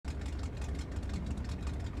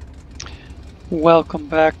Welcome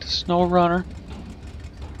back to SnowRunner.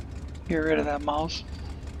 Get rid of that mouse.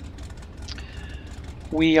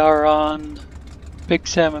 We are on Big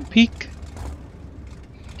Salmon Peak.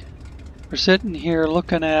 We're sitting here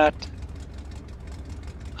looking at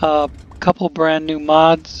a couple brand new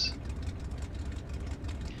mods.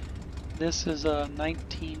 This is a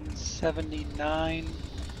 1979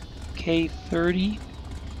 K30.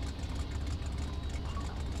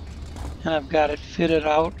 And I've got it fitted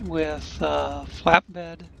out with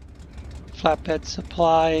flatbed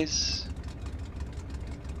supplies,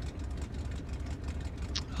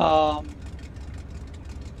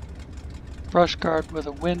 brush guard with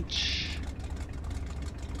a winch.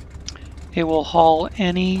 It will haul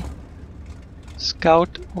any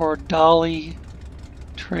Scout or Dolly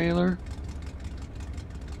trailer.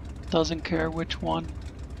 Doesn't care which one.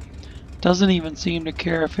 Doesn't even seem to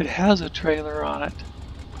care if it has a trailer on it.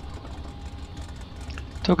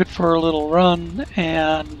 Took it for a little run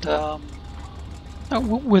and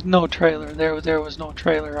with no trailer. There was no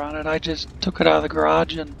trailer on it. I just took it out of the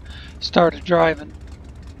garage and started driving.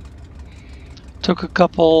 Took a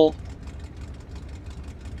couple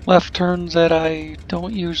left turns that I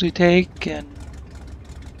don't usually take and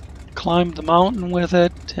climbed the mountain with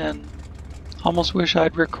it, and almost wish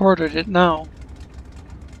I'd recorded it now.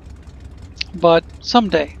 But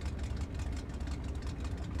someday.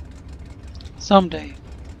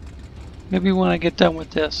 Maybe when I get done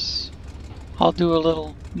with this, I'll do a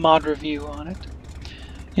little mod review on it.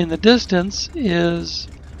 In the distance is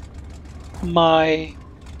my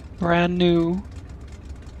brand new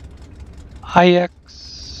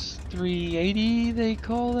IX380, they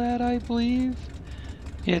call that, I believe.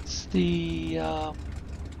 It's the, I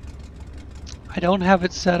don't have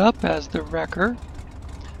it set up as the wrecker,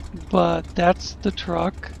 but that's the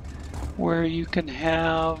truck where you can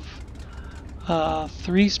have a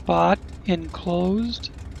 3-spot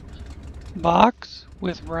enclosed box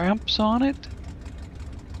with ramps on it,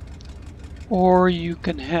 or you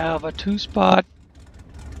can have a 2-spot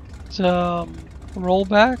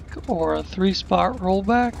rollback or a 3-spot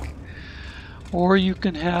rollback, or you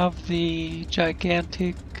can have the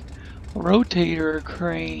gigantic rotator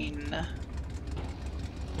crane.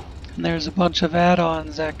 And there's a bunch of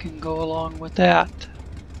add-ons that can go along with that.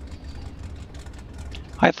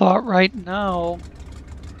 I thought right now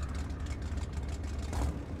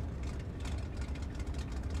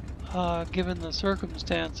given the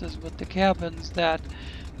circumstances with the cabins, that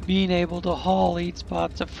being able to haul 8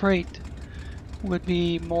 spots of freight would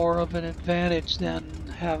be more of an advantage than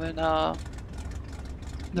having the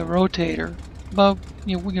rotator. But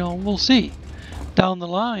you know, we'll see down the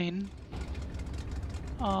line.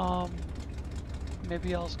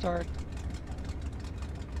 Maybe I'll start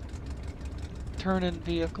turning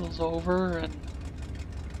vehicles over and,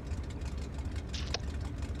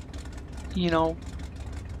 you know,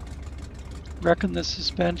 wrecking the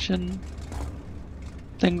suspension,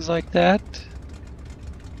 things like that.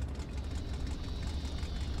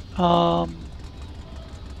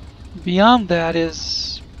 Beyond that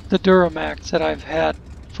is the Duramax that I've had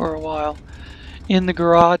for a while. In the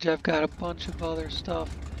garage I've got a bunch of other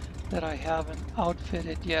stuff that I haven't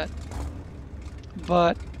outfitted yet,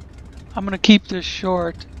 but I'm going to keep this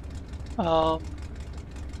short.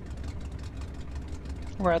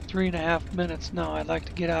 We're at 3.5 minutes now. I'd like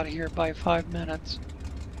to get out of here by 5 minutes.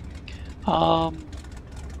 In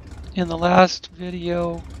the last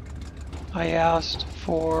video I asked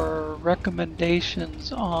for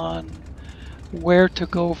recommendations on where to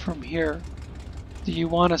go from here. Do you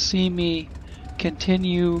want to see me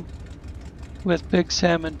continue with Big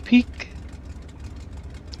Salmon Peak?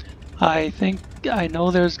 I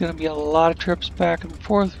know there's going to be a lot of trips back and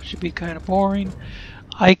forth, which should be kind of boring.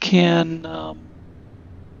 I can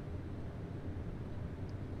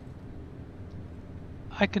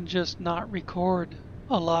just not record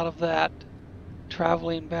a lot of that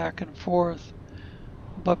traveling back and forth,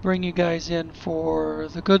 but bring you guys in for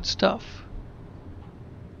the good stuff.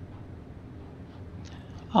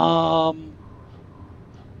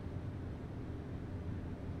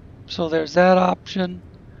 So there's that option,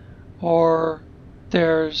 or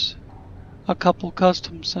there's a couple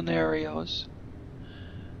custom scenarios.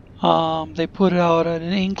 They put out an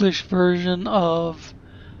English version of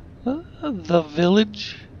The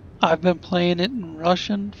Village. I've been playing it in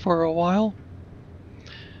Russian for a while.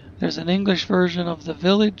 There's an English version of The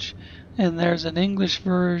Village, and there's an English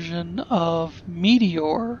version of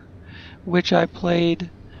Meteor, which I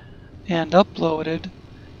played and uploaded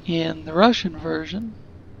in the Russian version.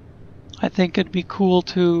 I think it'd be cool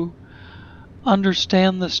to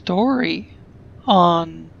understand the story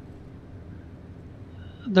on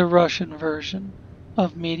the Russian version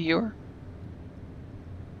of Meteor.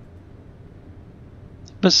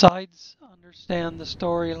 Besides, understand the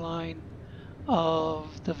storyline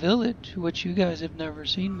of the village, which you guys have never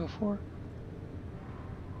seen before.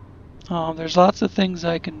 There's lots of things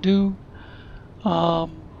I can do. I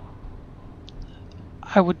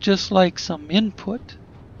would just like some input.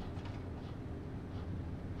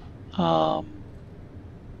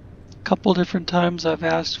 Couple different times I've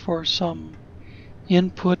asked for some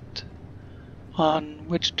input on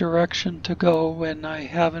which direction to go, and I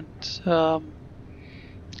haven't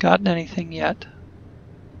gotten anything yet.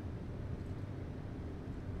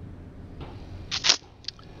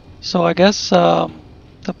 So I guess the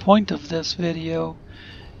point of this video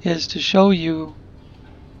is to show you,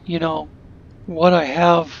 what I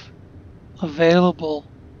have available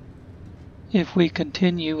if we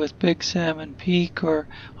continue with Big Salmon Peak, or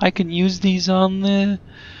I can use these on the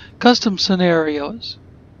custom scenarios.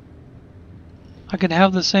 I can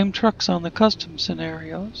have the same trucks on the custom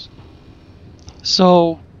scenarios.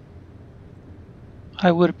 So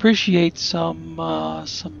I would appreciate some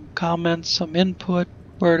comments, some input,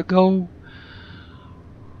 where to go.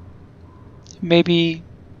 Maybe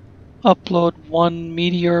upload one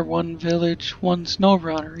Meteor, one Village, one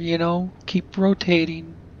SnowRunner, keep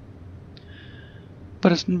rotating.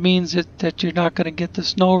 But it means that you're not going to get the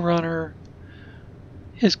SnowRunner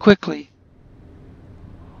as quickly.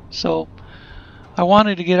 So I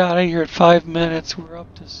wanted to get out of here at 5 minutes. We're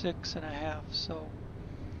up to 6.5. So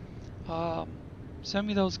send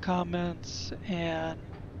me those comments and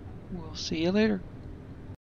we'll see you later.